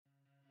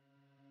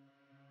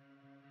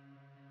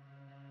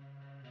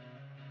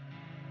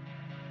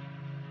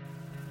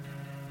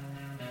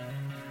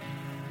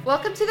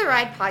Welcome to the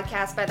Ride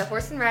podcast by the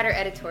Horse and Rider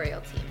editorial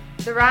team.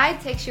 The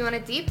Ride takes you on a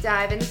deep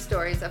dive into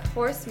stories of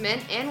horsemen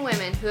and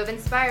women who have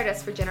inspired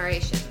us for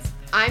generations.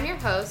 I'm your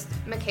host,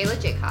 Michaela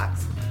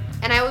Jaycox,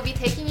 and I will be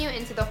taking you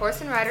into the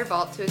Horse and Rider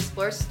vault to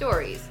explore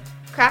stories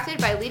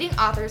crafted by leading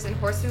authors in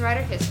horse and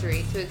rider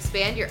history to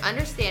expand your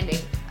understanding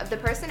of the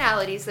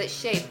personalities that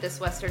shape this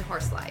Western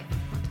horse life.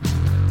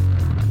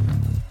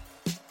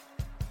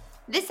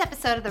 This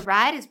episode of The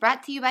Ride is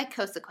brought to you by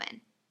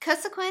Cosequin.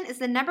 Cosequin is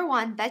the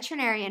 #1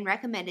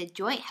 veterinarian-recommended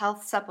joint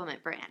health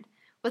supplement brand.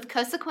 With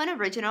Cosequin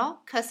Original,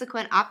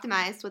 Cosequin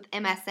Optimized with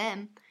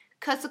MSM,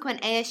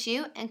 Cosequin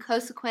ASU, and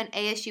Cosequin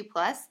ASU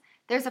Plus,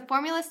 there's a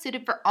formula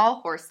suited for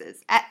all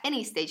horses at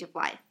any stage of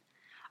life.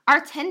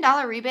 Our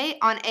 $10 rebate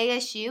on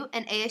ASU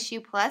and ASU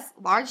Plus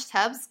large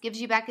tubs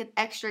gives you back an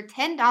extra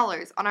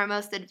 $10 on our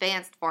most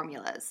advanced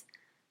formulas.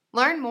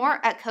 Learn more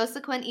at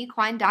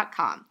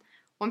CosequinEquine.com.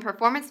 When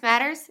performance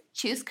matters,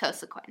 choose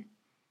Cosequin.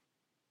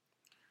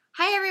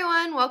 Hi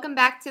everyone, welcome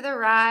back to The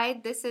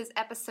Ride. This is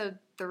episode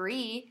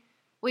 3.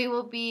 We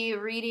will be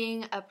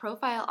reading a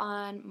profile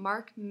on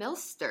Mark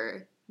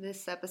Milster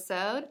this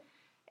episode.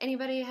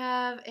 Anybody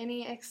have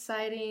any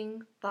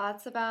exciting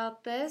thoughts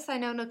about this? I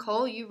know,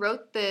 Nicole, you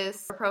wrote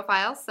this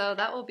profile, so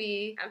that will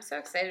be I'm so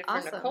excited for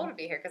awesome. Nicole to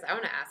be here because I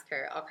want to ask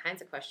her all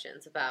kinds of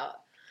questions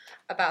about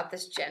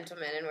this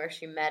gentleman and where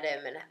she met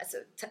him. And so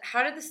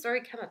how did the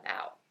story come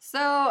about?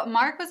 So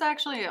Mark was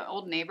actually an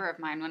old neighbor of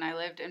mine when I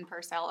lived in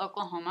Purcell,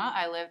 Oklahoma.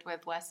 I lived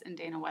with Wes and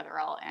Dana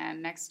Wetherell,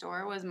 and next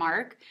door was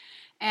Mark.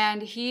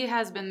 And he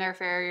has been their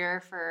farrier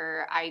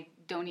for, I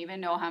don't even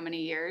know how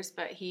many years,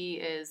 but he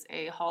is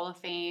a Hall of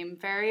Fame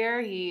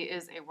farrier. He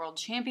is a world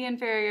champion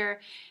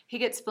farrier. He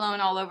gets flown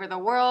all over the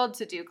world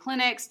to do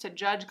clinics, to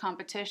judge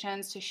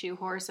competitions, to shoe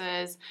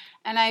horses.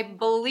 And I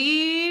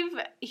believe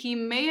he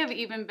may have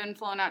even been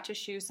flown out to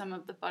shoe some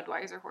of the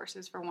Budweiser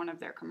horses for one of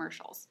their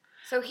commercials.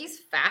 So he's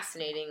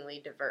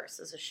fascinatingly diverse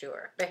as a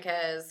shoer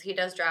because he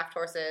does draft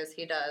horses,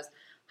 he does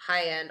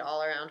high-end,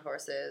 all-around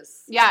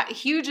horses. Yeah,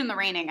 huge in the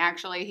reining,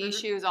 actually. He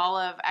shoes all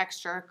of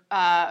Extra,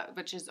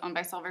 which is owned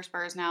by Silver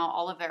Spurs now,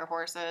 all of their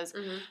horses.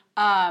 He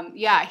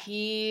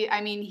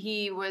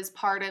was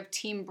part of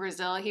Team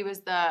Brazil. He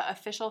was the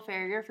official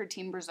farrier for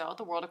Team Brazil at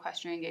the World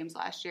Equestrian Games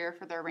last year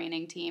for their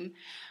reining team.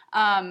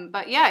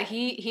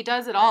 He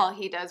does it all.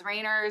 He does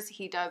reiners.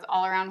 He does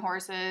all-around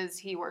horses.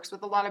 He works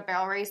with a lot of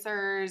barrel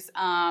racers,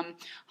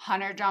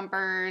 hunter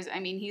jumpers. I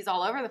mean, he's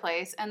all over the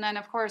place. And then,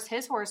 of course,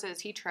 his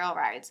horses, he trail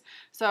rides.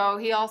 So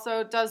he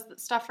also does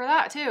stuff for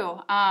that,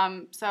 too.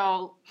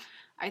 So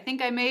I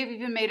think I may have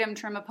even made him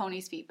trim a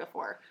pony's feet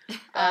before.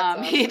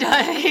 Awesome. He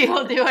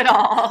will do it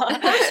all.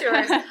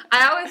 Shoers.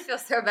 I always feel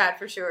so bad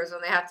for shoers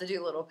when they have to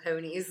do little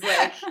ponies.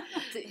 Like,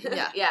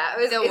 yeah,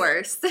 it was the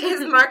worst.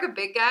 Is Mark a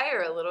big guy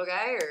or a little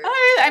guy? Or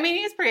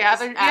He's pretty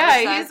average.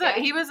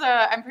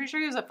 I'm pretty sure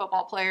he was a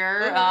football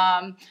player.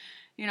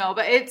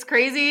 But it's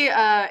crazy.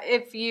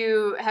 If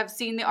you have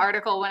seen the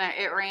article when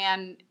it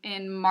ran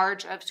in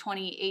March of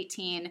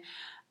 2018,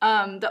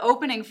 the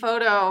opening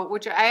photo,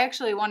 which I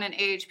actually won an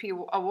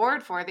AHP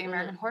award for, the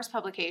American Horse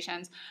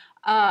Publications,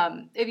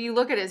 if you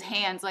look at his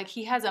hands, like,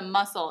 he has a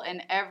muscle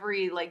in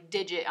every, like,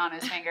 digit on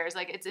his fingers.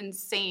 Like, it's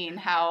insane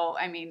how,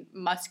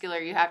 muscular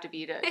you have to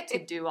be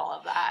to do all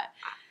of that.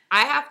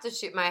 I have to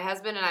shoot. My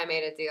husband and I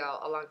made a deal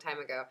a long time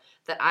ago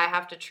that I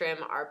have to trim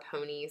our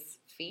pony's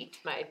feet,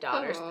 my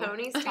daughter's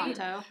pony's feet.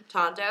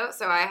 Tonto.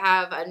 So I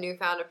have a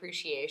newfound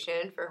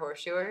appreciation for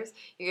horseshoers.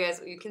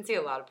 You can see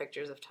a lot of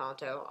pictures of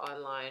Tonto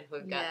online.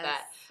 We've got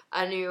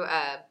a new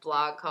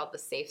blog called The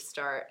Safe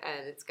Start,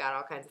 and it's got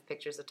all kinds of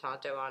pictures of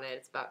Tonto on it.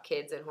 It's about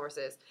kids and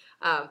horses.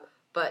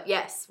 But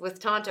yes, with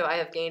Tonto, I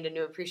have gained a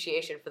new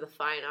appreciation for the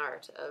fine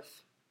art of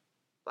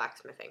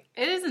blacksmithing.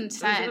 It is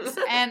intense.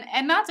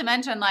 and not to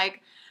mention,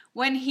 like,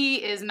 when he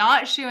is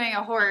not shoeing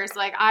a horse,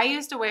 like, I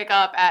used to wake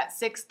up at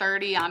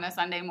 6:30 on a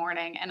Sunday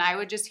morning, and I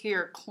would just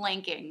hear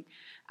clanking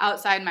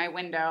outside my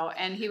window,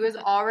 and he was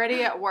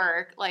already at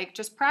work, like,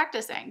 just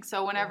practicing.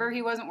 So whenever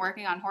he wasn't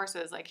working on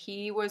horses, like,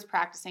 he was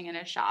practicing in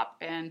his shop,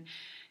 and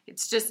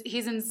it's just,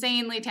 he's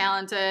insanely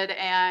talented,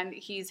 and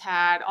he's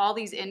had all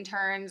these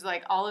interns,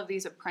 like, all of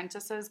these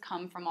apprentices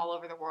come from all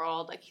over the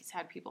world. Like, he's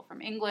had people from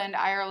England,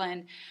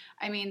 Ireland.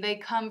 They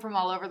come from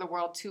all over the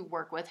world to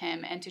work with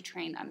him and to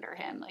train under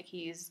him. Like,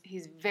 he's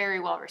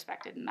very well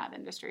respected in that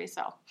industry.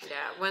 So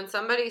yeah, when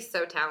somebody's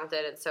so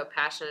talented and so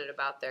passionate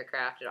about their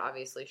craft, it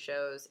obviously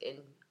shows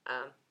in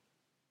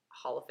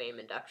Hall of Fame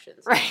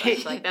inductions. Right.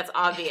 Such. Like, that's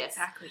obvious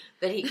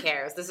that he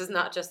cares. This is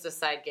not just a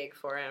side gig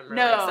for him or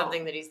like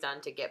something that he's done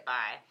to get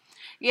by.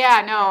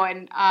 Yeah, no,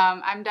 and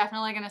I'm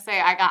definitely going to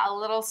say I got a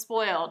little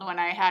spoiled when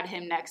I had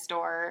him next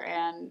door,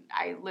 and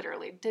I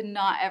literally did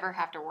not ever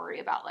have to worry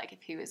about, like,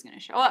 if he was going to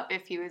show up,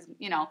 if he was,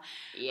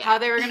 how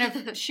they were going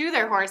to shoe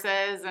their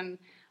horses, and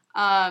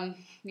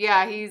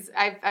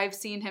I've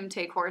seen him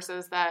take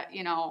horses that,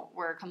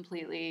 were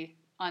completely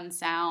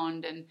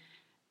unsound, and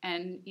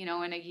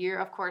in a year,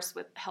 of course,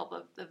 with help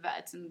of the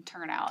vets and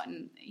turnout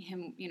and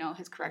him,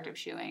 his corrective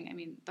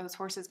shoeing, those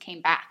horses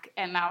came back,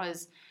 and that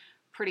was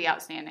pretty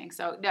outstanding.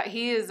 So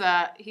he is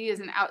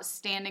an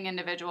outstanding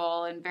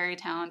individual and very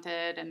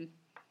talented, and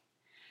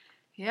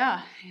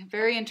yeah,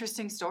 very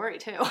interesting story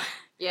too.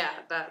 Yeah,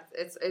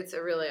 it's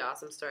a really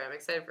awesome story. I'm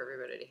excited for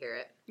everybody to hear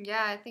it.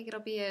 Yeah, I think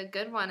it'll be a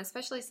good one,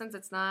 especially since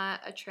it's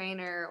not a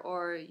trainer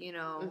or,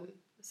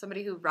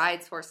 somebody who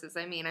rides horses.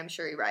 I mean, I'm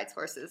sure he rides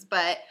horses,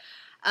 but,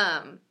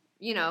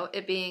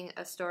 it being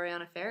a story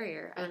on a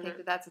farrier, I think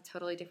that that's a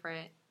totally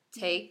different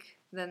take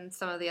than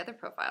some of the other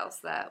profiles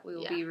that we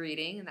will be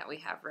reading and that we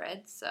have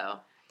read. So,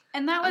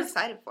 and I'm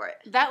excited for it.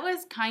 That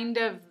was kind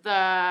of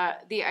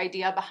the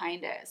idea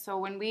behind it. So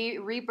when we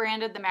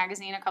rebranded the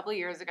magazine a couple of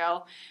years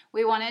ago,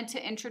 we wanted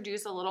to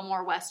introduce a little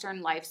more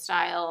Western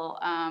lifestyle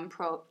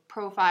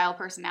profile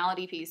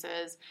personality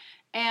pieces.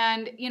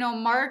 And,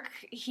 Mark,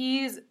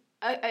 he's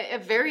a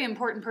very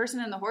important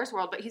person in the horse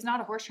world, but he's not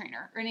a horse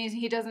trainer. And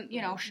he doesn't,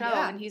 show.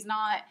 Yeah. And he's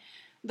not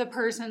the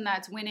person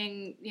that's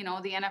winning,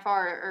 the NFR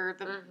or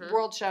the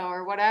World Show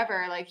or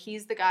whatever. Like,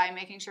 he's the guy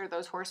making sure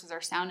those horses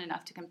are sound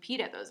enough to compete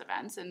at those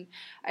events. And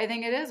I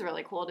think it is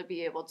really cool to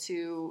be able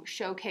to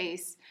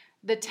showcase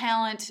the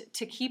talent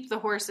to keep the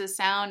horses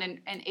sound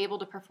and able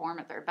to perform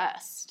at their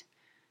best.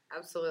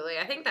 Absolutely.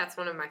 I think that's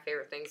one of my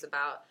favorite things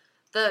about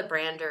the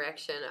brand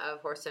direction of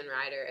Horse and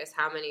Rider is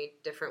how many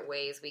different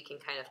ways we can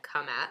kind of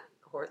come at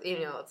horse.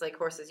 It's like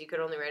horses. You could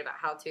only write about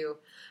how to.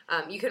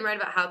 You can write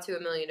about how to a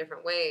million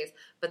different ways,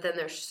 but then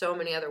there's so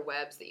many other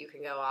webs that you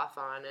can go off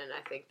on, and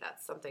I think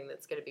that's something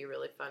that's going to be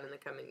really fun in the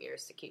coming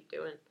years to keep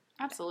doing.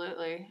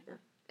 Absolutely. Yeah.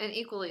 And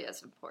equally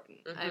as important.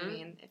 I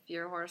mean, if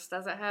your horse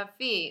doesn't have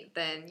feet,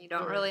 then you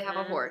don't really have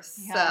a horse.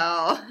 Yeah.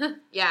 So,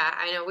 yeah,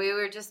 I know. We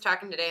were just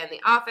talking today in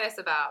the office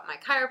about my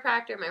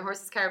chiropractor. My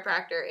horse's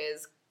chiropractor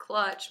is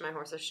clutch. My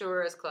horse's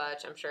sure is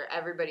clutch. I'm sure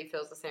everybody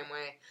feels the same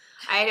way.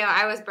 I know.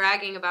 I was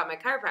bragging about my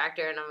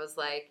chiropractor, and I was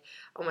like,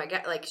 oh my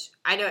God, like,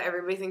 I know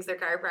everybody thinks their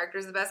chiropractor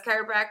is the best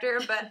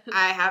chiropractor, but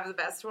I have the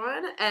best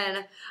one.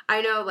 And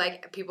I know,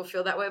 like, people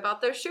feel that way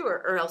about their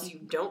shoer, or else you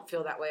don't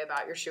feel that way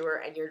about your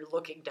shoer, and you're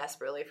looking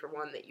desperately for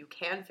one that you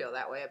can feel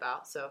that way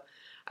about. So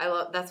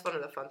that's one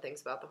of the fun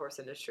things about the horse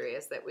industry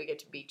is that we get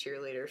to be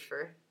cheerleaders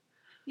for.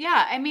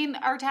 Yeah, I mean,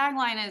 our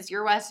tagline is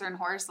your Western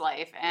horse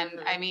life. And,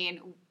 I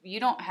mean,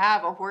 you don't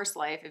have a horse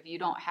life if you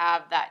don't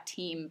have that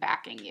team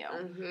backing you.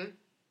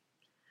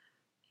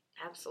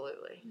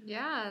 Absolutely.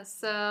 Yeah,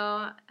 so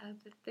I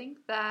think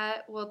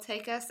that will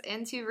take us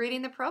into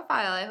reading the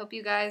profile. I hope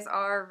you guys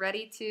are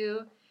ready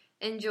to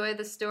enjoy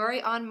the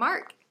story on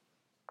Mark.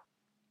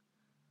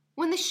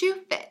 When the shoe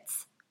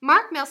fits,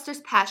 Mark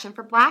Milster's passion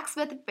for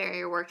blacksmith and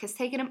farrier work has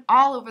taken him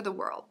all over the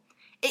world.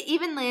 It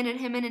even landed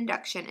him an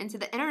induction into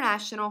the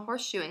International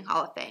Horseshoeing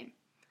Hall of Fame.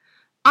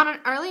 On an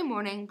early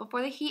morning,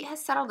 before the heat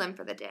has settled in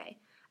for the day,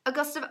 a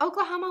gust of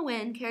Oklahoma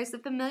wind carries the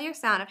familiar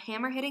sound of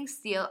hammer hitting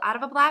steel out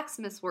of a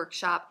blacksmith's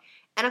workshop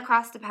and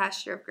across the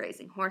pasture of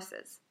grazing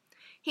horses.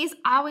 He's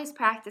always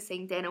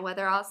practicing, Dana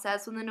Weatherall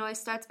says when the noise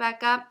starts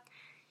back up.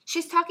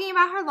 She's talking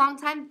about her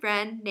longtime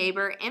friend,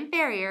 neighbor, and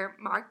farrier,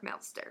 Mark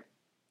Milster.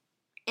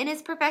 In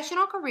his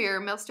professional career,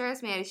 Milster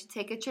has managed to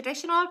take a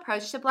traditional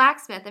approach to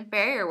blacksmith and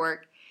farrier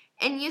work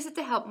and use it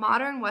to help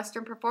modern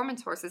Western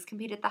performance horses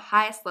compete at the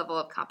highest level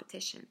of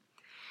competition.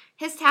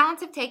 His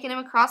talents have taken him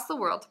across the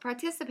world to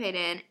participate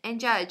in and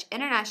judge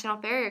international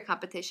farrier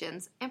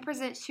competitions and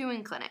present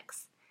shoeing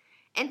clinics.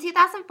 In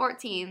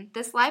 2014,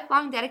 this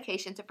lifelong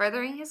dedication to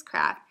furthering his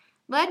craft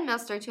led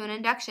Milster to an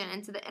induction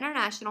into the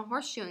International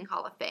Horseshoeing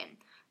Hall of Fame,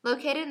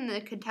 located in the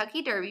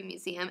Kentucky Derby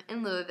Museum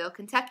in Louisville,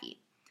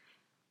 Kentucky.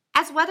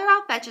 As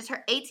Weatherall fetches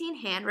her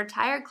 18-hand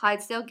retired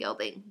Clydesdale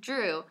gelding,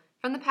 Drew,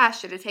 from the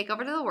pasture to take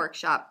over to the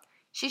workshop,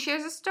 she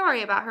shares a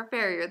story about her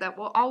farrier that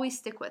will always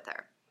stick with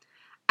her.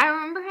 I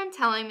remember him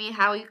telling me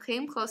how he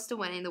came close to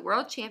winning the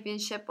World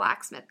Championship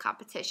blacksmith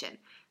competition,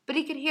 but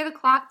he could hear the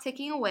clock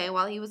ticking away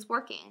while he was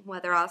working,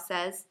 Weatherall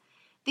says.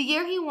 The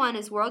year he won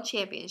his World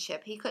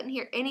Championship, he couldn't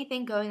hear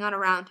anything going on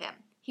around him.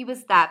 He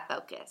was that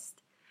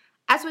focused.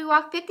 As we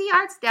walk 50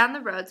 yards down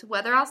the road to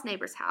Weatherall's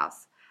neighbor's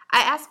house,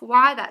 I ask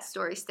why that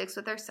story sticks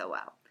with her so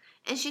well.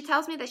 And she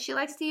tells me that she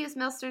likes to use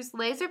Milster's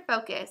laser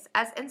focus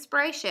as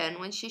inspiration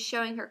when she's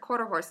showing her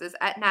quarter horses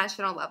at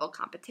national level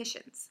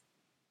competitions.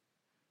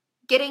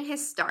 Getting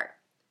his start.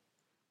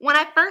 When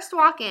I first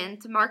walk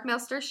into Mark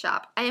Milster's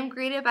shop, I am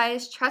greeted by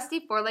his trusty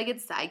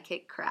four-legged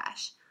sidekick,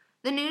 Crash.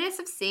 The newness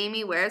of seeing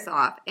me wears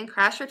off, and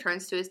Crash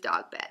returns to his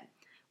dog bed,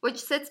 which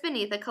sits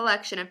beneath a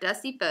collection of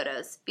dusty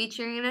photos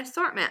featuring an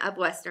assortment of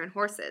Western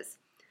horses.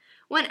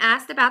 When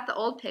asked about the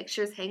old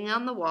pictures hanging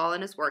on the wall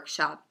in his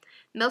workshop,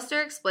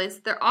 Milster explains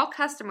that they're all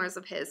customers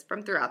of his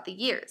from throughout the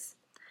years.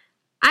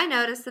 I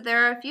noticed that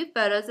there are a few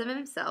photos of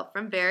himself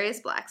from various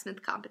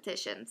blacksmith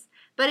competitions,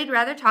 but he'd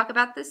rather talk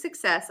about the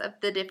success of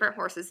the different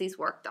horses he's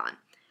worked on.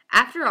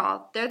 After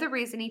all, they're the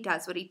reason he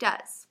does what he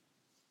does.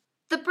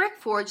 The brick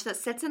forge that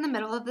sits in the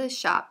middle of the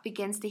shop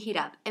begins to heat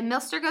up, and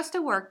Milster goes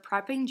to work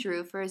prepping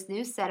Drew for his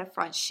new set of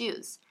front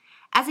shoes.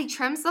 As he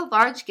trims the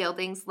large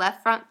gelding's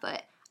left front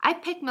foot, I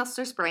pick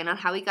Milster's brain on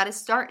how he got his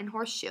start in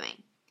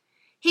horseshoeing.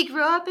 He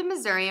grew up in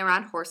Missouri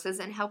around horses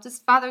and helped his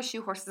father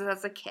shoe horses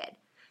as a kid.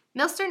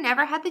 Milster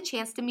never had the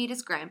chance to meet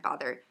his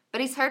grandfather,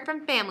 but he's heard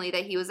from family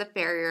that he was a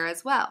farrier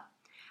as well.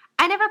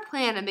 I never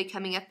planned on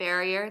becoming a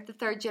farrier, the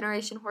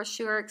third-generation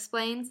horseshoer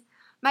explains.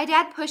 My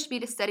dad pushed me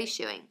to study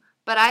shoeing,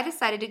 but I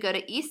decided to go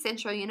to East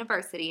Central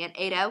University in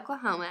Ada,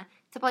 Oklahoma,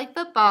 to play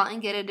football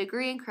and get a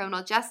degree in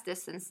criminal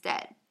justice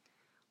instead.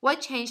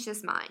 What changed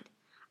his mind?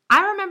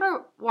 I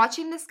remember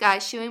watching this guy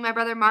shoeing my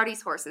brother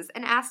Marty's horses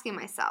and asking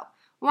myself,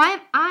 why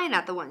am I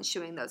not the one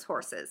shoeing those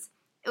horses?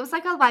 It was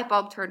like a light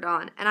bulb turned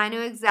on, and I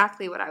knew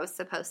exactly what I was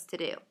supposed to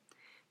do.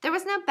 There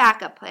was no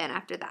backup plan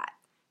after that.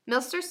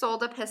 Milster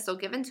sold a pistol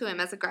given to him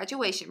as a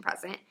graduation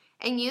present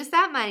and used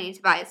that money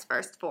to buy his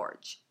first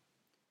forge.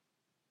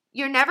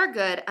 You're never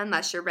good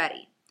unless you're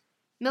ready.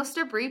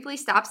 Milster briefly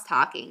stops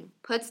talking,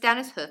 puts down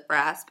his hoof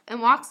rasp,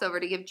 and walks over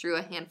to give Drew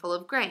a handful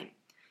of grain.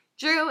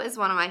 Drew is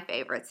one of my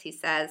favorites, he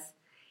says.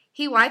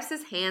 He wipes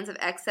his hands of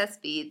excess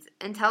beads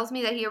and tells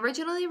me that he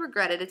originally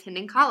regretted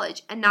attending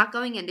college and not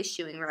going into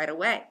shoeing right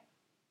away.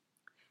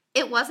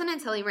 It wasn't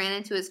until he ran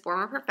into his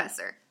former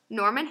professor,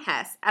 Norman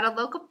Hess, at a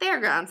local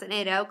fairgrounds in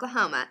Ada,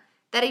 Oklahoma,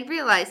 that he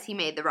realized he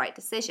made the right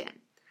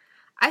decision.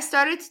 I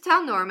started to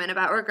tell Norman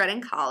about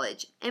regretting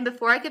college, and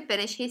before I could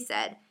finish, he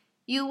said,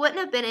 "You wouldn't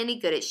have been any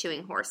good at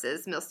shoeing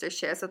horses," Milster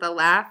shares with a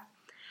laugh.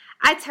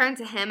 I turned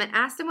to him and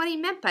asked him what he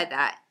meant by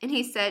that, and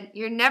he said,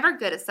 "You're never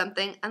good at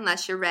something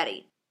unless you're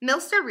ready."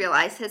 Milster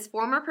realized his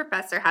former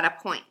professor had a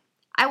point.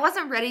 I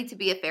wasn't ready to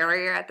be a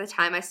farrier at the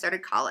time I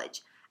started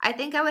college. I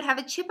think I would have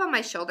a chip on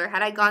my shoulder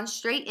had I gone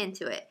straight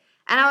into it,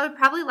 and I would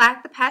probably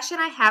lack the passion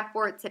I have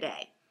for it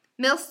today.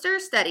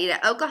 Milster studied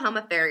at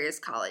Oklahoma Farriers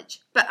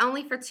College, but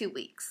only for 2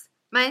 weeks.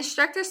 My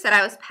instructor said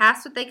I was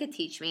past what they could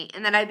teach me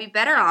and that I'd be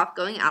better off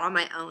going out on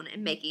my own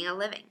and making a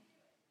living.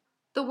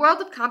 The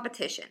world of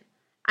competition.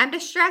 I'm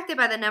distracted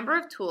by the number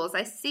of tools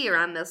I see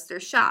around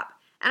Milster's shop,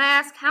 and I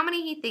ask how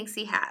many he thinks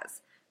he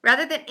has.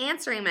 Rather than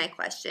answering my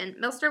question,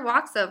 Milster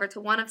walks over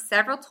to one of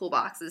several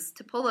toolboxes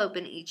to pull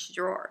open each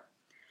drawer.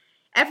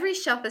 Every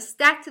shelf is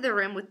stacked to the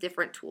rim with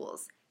different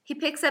tools. He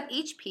picks up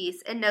each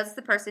piece and notes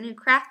the person who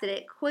crafted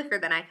it quicker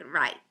than I can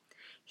write.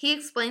 He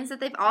explains that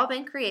they've all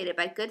been created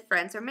by good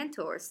friends or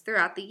mentors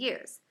throughout the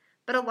years,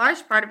 but a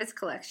large part of his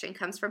collection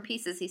comes from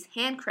pieces he's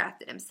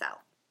handcrafted himself.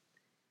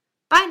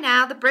 By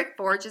now, the brick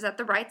forge is at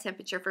the right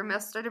temperature for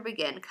Milster to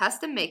begin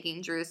custom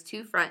making Drew's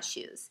 2 front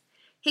shoes.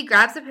 He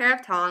grabs a pair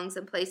of tongs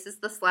and places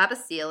the slab of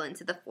steel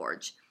into the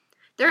forge.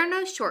 There are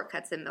no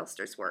shortcuts in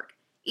Milster's work.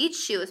 Each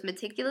shoe is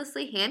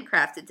meticulously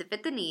handcrafted to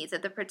fit the needs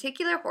of the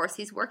particular horse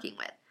he's working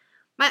with.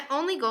 My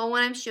only goal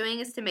when I'm shoeing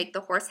is to make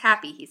the horse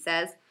happy, he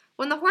says.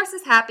 When the horse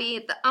is happy,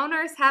 the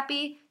owner is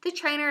happy, the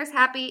trainer is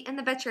happy, and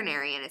the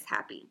veterinarian is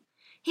happy.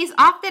 He's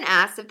often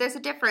asked if there's a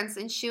difference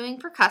in shoeing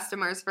for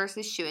customers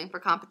versus shoeing for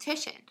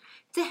competition.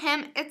 To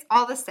him, it's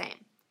all the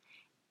same.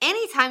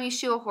 Anytime you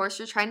shoe a horse,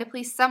 you're trying to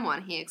please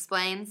someone, he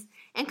explains.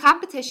 In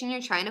competition,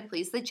 you're trying to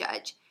please the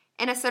judge.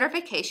 In a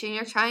certification,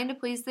 you're trying to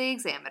please the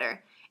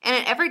examiner. And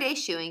in everyday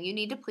shoeing, you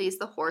need to please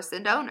the horse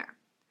and owner.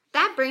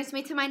 That brings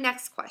me to my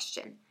next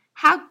question.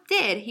 How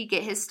did he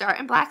get his start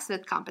in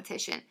blacksmith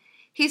competition?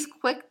 He's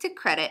quick to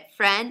credit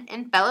friend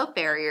and fellow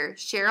farrier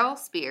Cheryl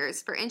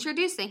Spears for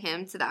introducing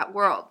him to that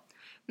world.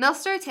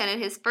 Milster attended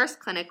his first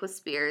clinic with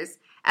Spears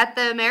at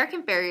the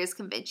American Farriers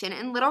Convention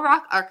in Little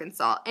Rock,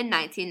 Arkansas in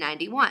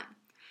 1991.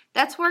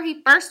 That's where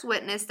he first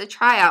witnessed the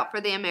tryout for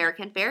the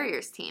American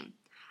Farriers team.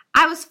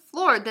 I was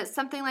floored that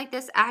something like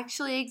this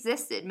actually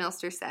existed,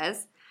 Milster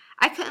says.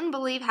 I couldn't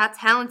believe how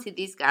talented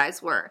these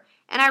guys were,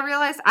 and I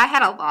realized I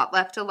had a lot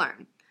left to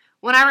learn.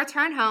 When I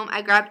returned home,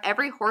 I grabbed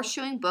every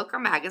horseshoeing book or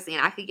magazine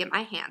I could get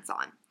my hands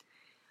on.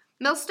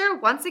 Milster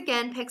once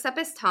again picks up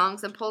his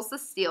tongs and pulls the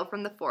steel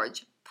from the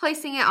forge,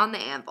 placing it on the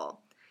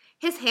anvil.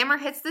 His hammer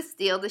hits the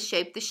steel to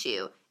shape the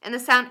shoe, and the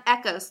sound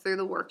echoes through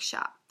the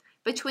workshop.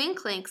 Between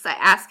clinks, I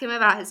ask him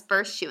about his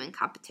first shoeing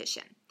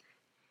competition.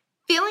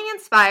 Feeling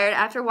inspired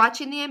after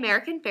watching the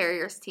American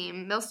Farriers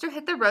team, Milster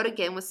hit the road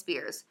again with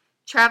Spears,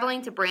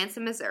 traveling to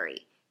Branson,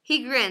 Missouri.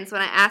 He grins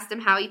when I asked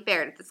him how he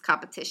fared at this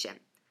competition.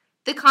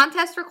 The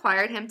contest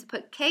required him to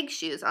put keg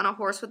shoes on a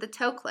horse with a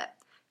toe clip,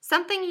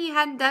 something he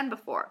hadn't done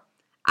before.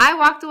 I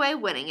walked away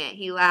winning it,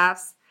 he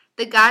laughs.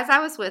 The guys I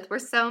was with were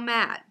so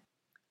mad.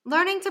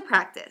 Learning to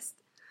practice.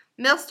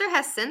 Milster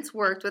has since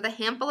worked with a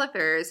handful of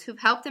farriers who've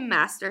helped him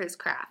master his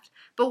craft,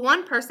 but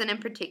one person in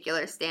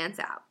particular stands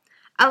out.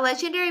 A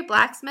legendary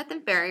blacksmith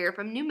and farrier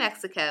from New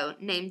Mexico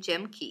named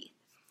Jim Keith.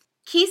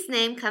 Keith's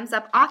name comes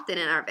up often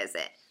in our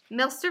visit.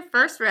 Milster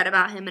first read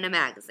about him in a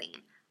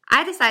magazine.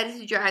 I decided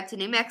to drive to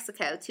New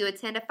Mexico to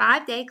attend a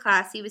 5-day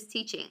class he was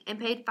teaching and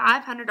paid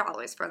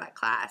 $500 for that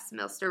class,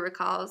 Milster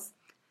recalls.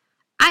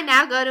 I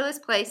now go to his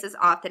place as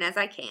often as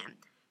I can,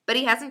 but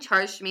he hasn't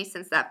charged me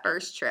since that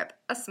first trip.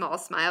 A small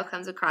smile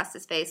comes across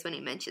his face when he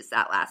mentions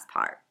that last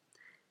part.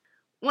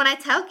 When I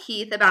tell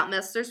Keith about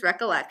Milster's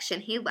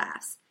recollection, he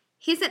laughs.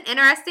 He's an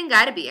interesting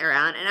guy to be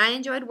around, and I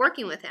enjoyed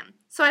working with him,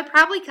 so I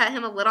probably cut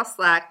him a little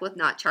slack with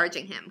not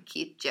charging him,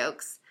 Keith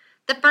jokes.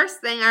 The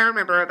first thing I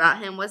remember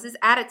about him was his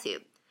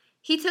attitude.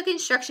 He took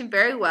instruction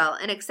very well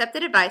and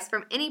accepted advice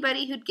from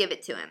anybody who'd give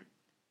it to him.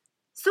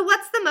 So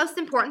what's the most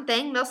important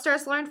thing Milster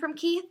has learned from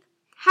Keith?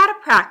 How to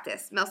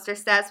practice, Milster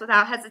says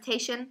without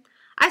hesitation.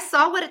 I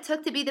saw what it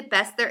took to be the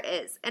best there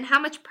is and how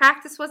much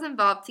practice was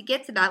involved to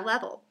get to that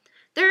level.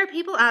 There are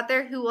people out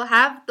there who will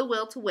have the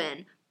will to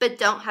win, but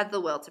don't have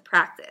the will to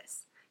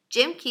practice.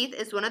 Jim Keith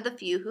is one of the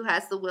few who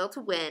has the will to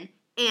win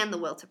and the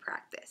will to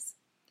practice.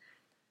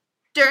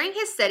 During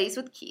his studies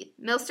with Keith,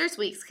 Milster's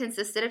weeks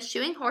consisted of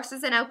shoeing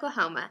horses in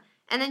Oklahoma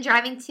and then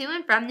driving to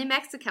and from New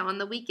Mexico on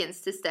the weekends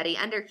to study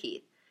under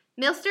Keith.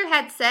 Milster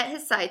had set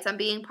his sights on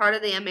being part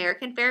of the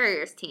American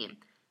Farriers team,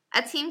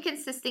 a team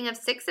consisting of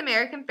 6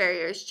 American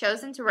farriers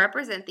chosen to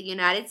represent the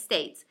United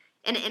States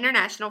in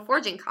international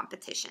forging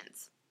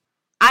competitions.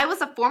 I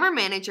was a former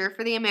manager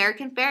for the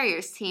American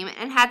Farriers team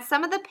and had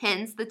some of the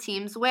pins the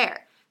teams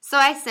wear, so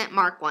I sent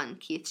Mark one,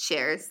 Keith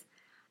shares.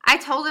 I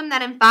told him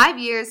that in 5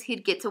 years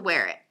he'd get to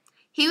wear it.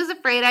 He was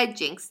afraid I'd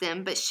jinxed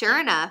him, but sure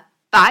enough,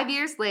 5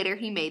 years later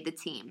he made the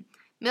team.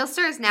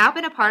 Milster has now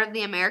been a part of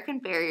the American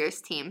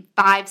Farriers team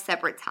 5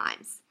 separate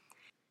times.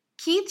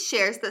 Keith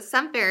shares that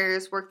some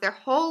farriers work their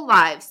whole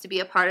lives to be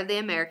a part of the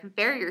American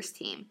Farriers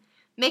team.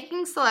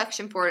 Making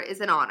selection for it is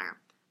an honor.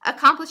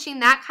 Accomplishing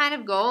that kind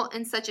of goal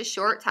in such a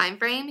short time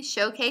frame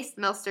showcased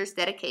Milster's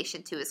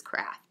dedication to his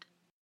craft.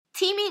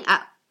 Teaming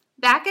up.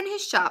 Back in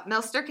his shop,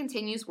 Milster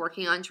continues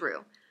working on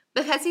Drew.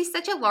 Because he's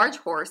such a large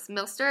horse,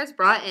 Milster has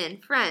brought in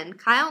friend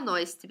Kyle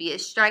Noyce to be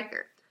his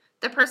striker,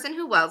 the person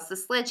who welds the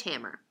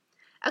sledgehammer,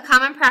 a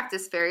common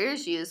practice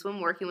farriers use when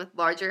working with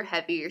larger,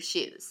 heavier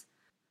shoes.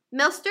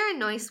 Milster and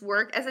Noyce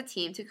work as a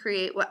team to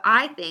create what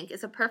I think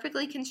is a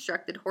perfectly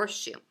constructed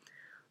horseshoe.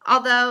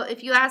 Although,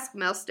 if you ask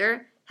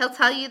Milster, he'll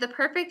tell you the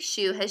perfect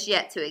shoe has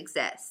yet to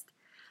exist.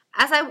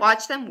 As I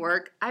watch them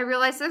work, I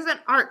realize there's an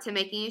art to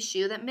making a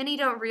shoe that many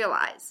don't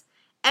realize.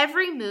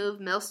 Every move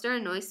Milster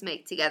and Noyce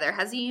make together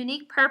has a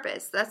unique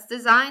purpose that's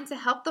designed to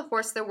help the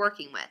horse they're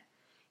working with,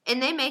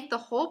 and they make the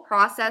whole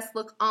process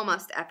look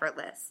almost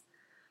effortless.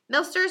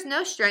 Milster is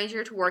no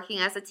stranger to working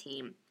as a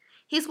team.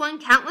 He's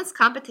won countless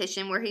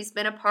competitions where he's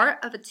been a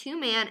part of a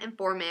 2-man and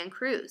 4-man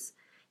crews.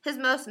 His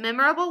most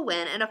memorable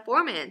win in a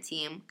 4-man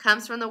team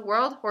comes from the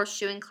World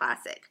Horseshoeing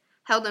Classic,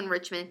 held in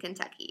Richmond,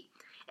 Kentucky,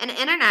 an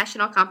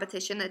international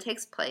competition that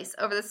takes place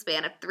over the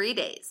span of 3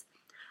 days.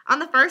 On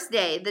the first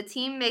day, the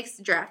team makes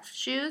draft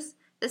shoes,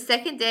 the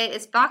second day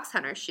is fox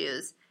hunter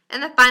shoes,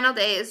 and the final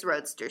day is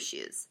roadster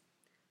shoes.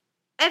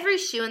 Every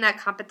shoe in that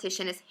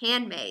competition is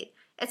handmade.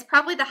 It's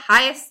probably the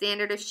highest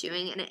standard of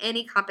shoeing in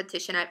any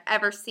competition I've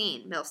ever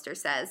seen, Milster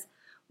says.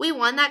 We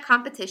won that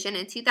competition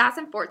in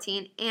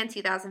 2014 and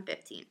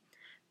 2015.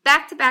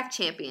 Back-to-back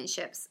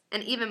championships,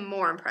 an even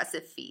more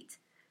impressive feat.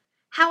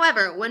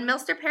 However, when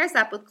Milster pairs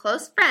up with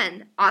close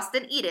friend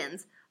Austin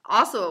Edens,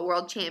 also a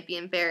world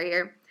champion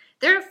farrier,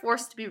 they're a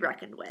force to be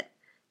reckoned with.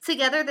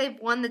 Together, they've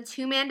won the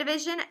 2-man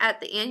division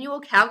at the annual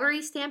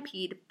Calgary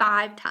Stampede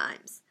 5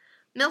 times.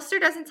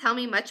 Milster doesn't tell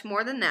me much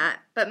more than that,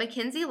 but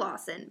Mackenzie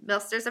Lawson,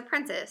 Milster's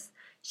apprentice,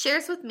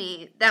 shares with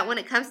me that when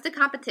it comes to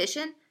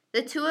competition,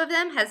 the two of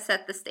them has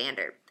set the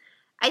standard.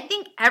 I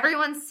think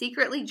everyone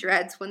secretly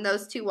dreads when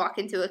those two walk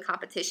into a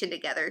competition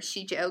together,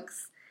 she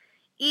jokes.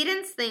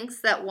 Edens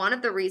thinks that one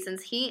of the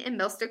reasons he and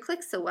Milster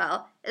click so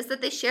well is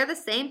that they share the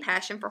same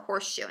passion for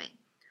horseshoeing.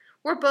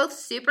 We're both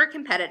super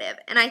competitive,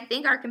 and I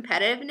think our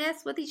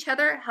competitiveness with each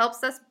other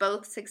helps us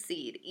both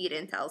succeed,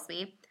 Eden tells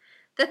me.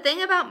 The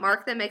thing about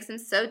Mark that makes him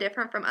so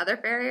different from other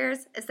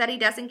farriers is that he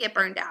doesn't get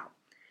burned out.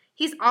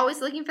 He's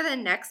always looking for the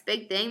next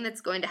big thing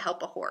that's going to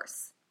help a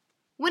horse.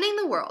 Winning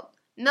the world.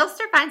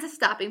 Milster finds a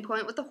stopping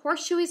point with the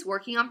horseshoe he's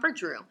working on for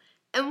Drew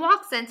and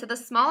walks into the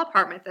small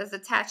apartment that's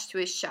attached to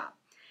his shop.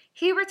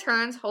 He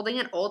returns holding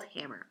an old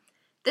hammer.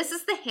 This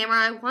is the hammer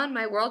I won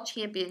my world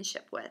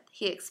championship with,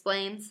 he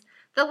explains.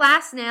 The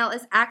last nail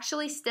is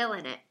actually still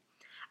in it.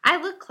 I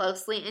look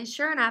closely, and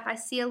sure enough, I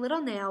see a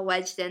little nail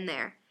wedged in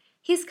there.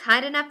 He's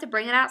kind enough to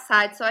bring it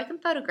outside so I can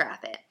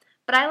photograph it,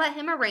 but I let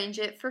him arrange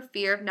it for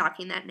fear of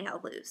knocking that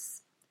nail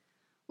loose.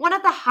 One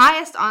of the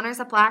highest honors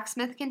a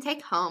blacksmith can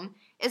take home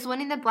is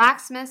winning the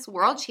Blacksmith's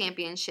World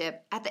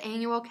Championship at the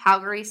annual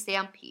Calgary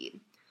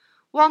Stampede.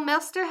 While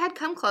Milster had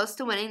come close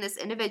to winning this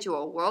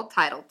individual world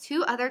title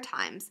 2 other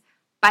times,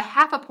 by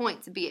half a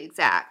point to be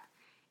exact,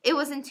 it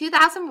was in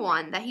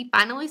 2001 that he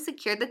finally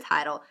secured the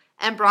title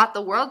and brought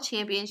the World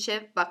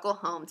Championship buckle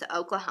home to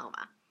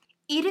Oklahoma.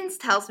 Edens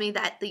tells me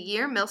that the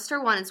year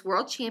Milster won his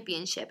World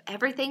Championship,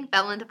 everything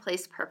fell into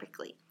place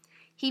perfectly.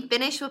 He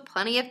finished with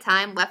plenty of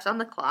time left on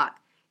the clock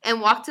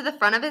and walked to the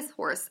front of his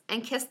horse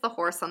and kissed the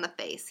horse on the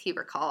face, he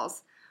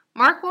recalls.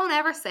 Mark won't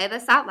ever say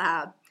this out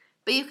loud,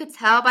 but you could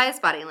tell by his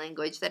body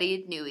language that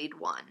he knew he'd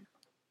won.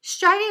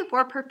 Striving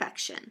for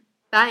perfection.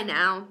 By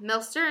now,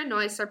 Milster and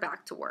Noyce are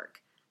back to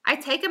work. I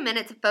take a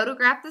minute to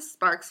photograph the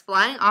sparks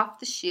flying off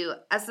the shoe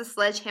as the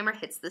sledgehammer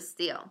hits the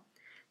steel.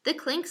 The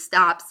clink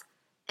stops,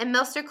 and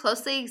Milster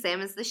closely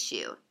examines the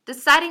shoe,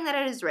 deciding that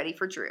it is ready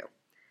for Drew.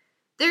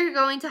 They're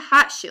going to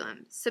hot shoe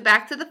him, so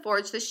back to the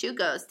forge the shoe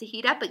goes to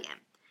heat up again.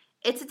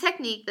 It's a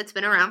technique that's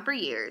been around for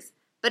years,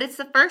 but it's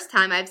the first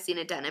time I've seen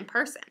it done in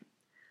person.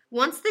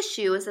 Once the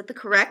shoe is at the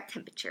correct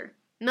temperature,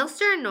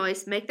 Milster and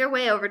Noyce make their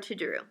way over to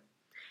Drew.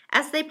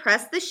 As they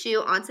press the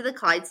shoe onto the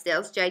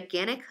Clydesdale's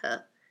gigantic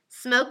hoof,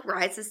 smoke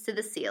rises to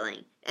the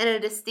ceiling, and a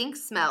distinct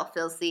smell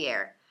fills the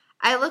air.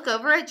 I look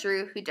over at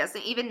Drew, who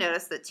doesn't even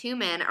notice that 2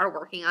 men are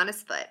working on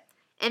his foot.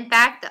 In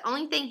fact, the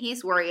only thing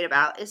he's worried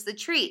about is the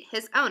treat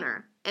his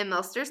owner and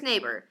Milster's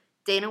neighbor,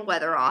 Dana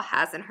Weatherall,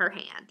 has in her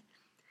hand.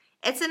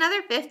 It's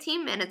another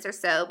 15 minutes or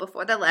so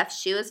before the left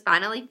shoe is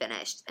finally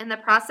finished, and the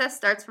process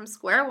starts from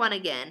square one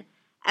again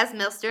as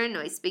Milster and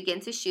Noyce begin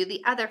to shoe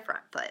the other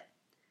front foot.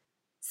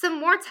 Some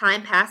more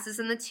time passes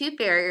and the 2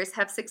 farriers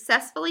have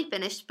successfully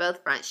finished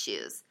both front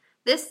shoes.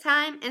 This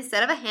time,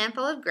 instead of a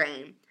handful of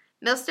grain,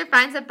 Milster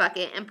finds a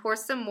bucket and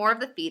pours some more of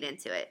the feed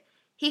into it.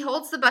 He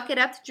holds the bucket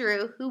up to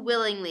Drew, who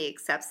willingly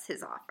accepts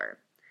his offer.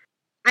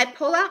 I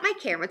pull out my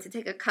camera to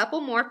take a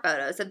couple more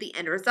photos of the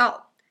end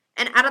result,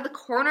 and out of the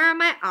corner of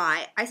my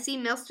eye, I see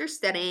Milster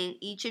studying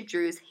each of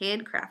Drew's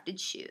handcrafted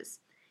shoes.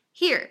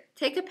 Here,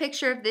 take a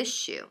picture of this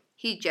shoe.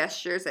 He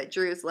gestures at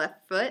Drew's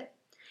left foot.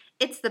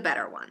 It's the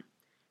better one.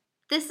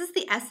 This is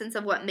the essence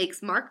of what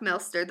makes Mark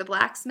Milster the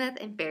blacksmith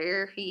and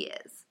farrier he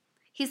is.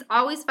 He's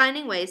always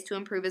finding ways to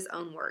improve his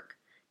own work.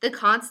 The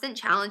constant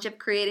challenge of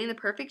creating the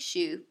perfect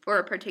shoe for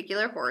a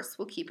particular horse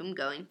will keep him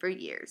going for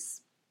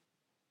years.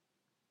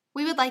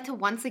 We would like to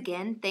once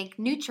again thank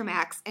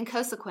Nutramax and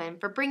Cosequin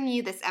for bringing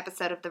you this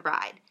episode of The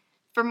Ride.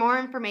 For more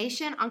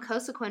information on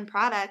Cosequin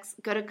products,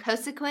 go to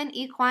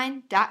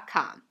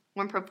CosequinEquine.com.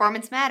 When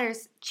performance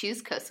matters,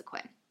 choose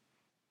Cosequin.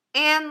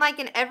 And like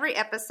in every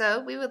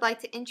episode, we would like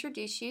to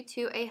introduce you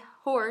to a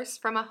horse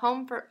from A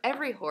Home for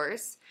Every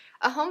Horse.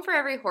 A Home for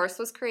Every Horse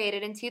was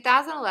created in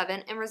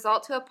 2011 and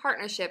result to a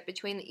partnership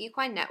between the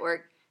Equine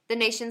Network, the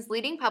nation's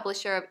leading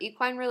publisher of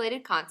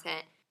equine-related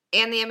content,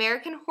 and the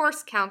American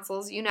Horse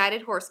Council's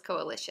United Horse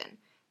Coalition.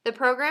 The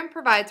program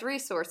provides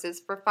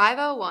resources for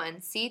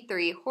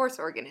 501c3 horse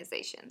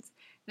organizations.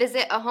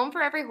 Visit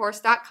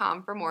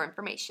ahomeforeveryhorse.com for more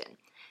information.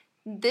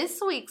 This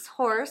week's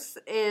horse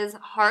is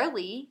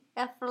Harley,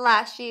 a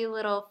flashy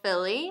little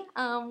filly.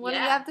 What do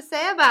you have to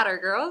say about her,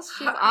 girls?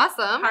 She's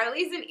awesome.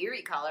 Harley's in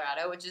Erie,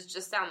 Colorado, which is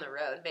just down the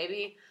road.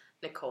 Maybe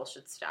Nicole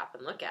should stop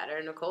and look at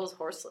her. Nicole's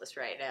horseless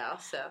right now,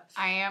 so.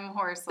 I am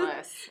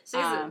horseless.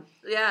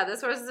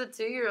 This horse is a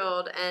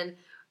 2-year-old, and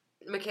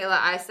Michaela,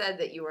 I said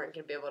that you weren't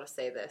going to be able to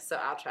say this, so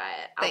I'll try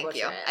it. Thank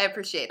you. I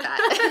appreciate that.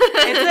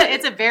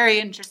 It's a very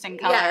interesting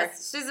color.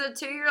 Yes, she's a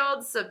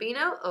 2-year-old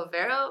Sabino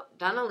Overo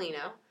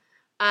Donalino.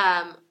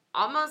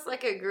 Almost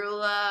like a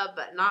Grula,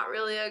 but not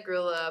really a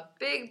Grula.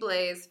 Big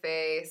blaze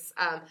face.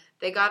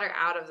 They got her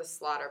out of the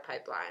slaughter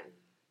pipeline.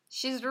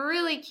 She's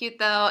really cute,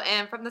 though,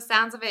 and from the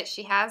sounds of it,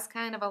 she has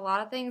kind of a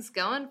lot of things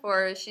going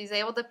for her. She's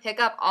able to pick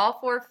up all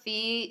 4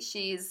 feet.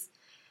 She's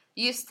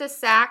used to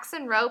sacks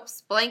and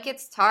ropes,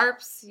 blankets,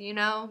 tarps,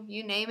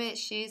 you name it.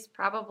 She's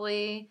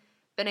probably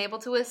been able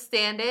to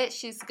withstand it.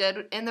 She's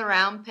good in the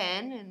round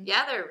pen. And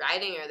yeah, they're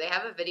riding her. They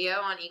have a video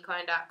on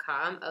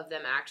equine.com of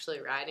them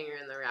actually riding her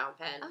in the round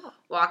pen,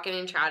 walking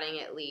and trotting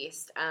at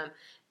least.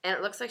 And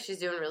it looks like she's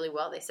doing really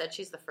well. They said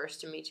she's the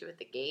first to meet you at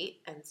the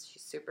gate, and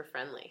she's super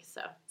friendly.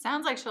 So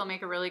sounds like she'll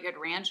make a really good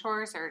ranch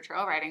horse or a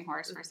trail riding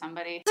horse for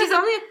somebody. She's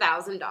only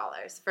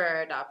 $1,000 for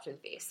her adoption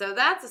fee, so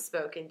that's a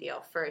spoken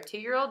deal for a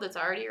 2-year-old that's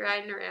already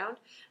riding around.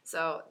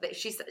 So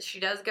she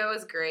does go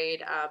as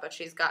grade, but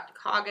she's got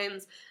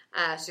coggins.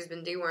 She's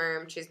been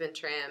dewormed. She's been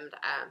trimmed.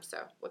 So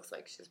looks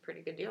like she's a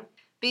pretty good deal.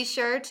 Be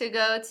sure to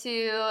go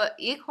to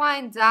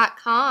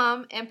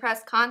equine.com and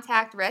press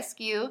Contact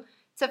Rescue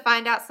to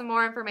find out some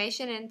more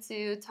information and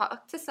to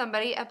talk to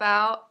somebody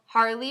about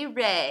Harley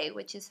Ray,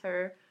 which is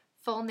her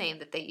full name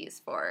that they use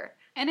for her.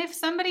 And if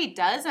somebody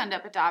does end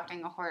up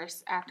adopting a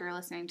horse after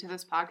listening to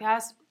this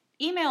podcast,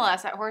 email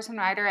us at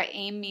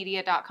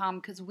horseandrider@aimmedia.com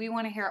because we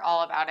want to hear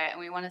all about it and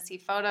we want to see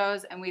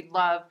photos and we'd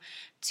love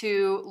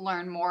to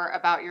learn more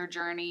about your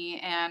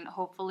journey and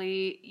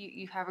hopefully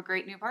you have a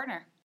great new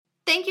partner.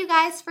 Thank you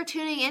guys for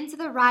tuning into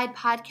the Ride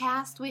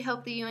Podcast. We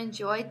hope that you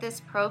enjoyed this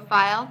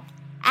profile.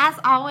 As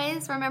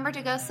always, remember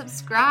to go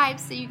subscribe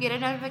so you get a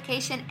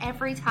notification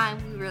every time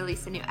we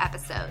release a new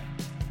episode.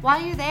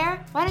 While you're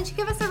there, why don't you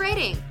give us a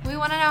rating? We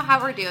want to know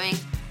how we're doing,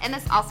 and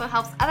this also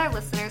helps other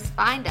listeners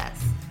find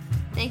us.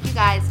 Thank you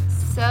guys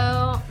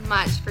so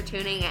much for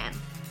tuning in.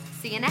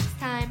 See you next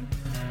time.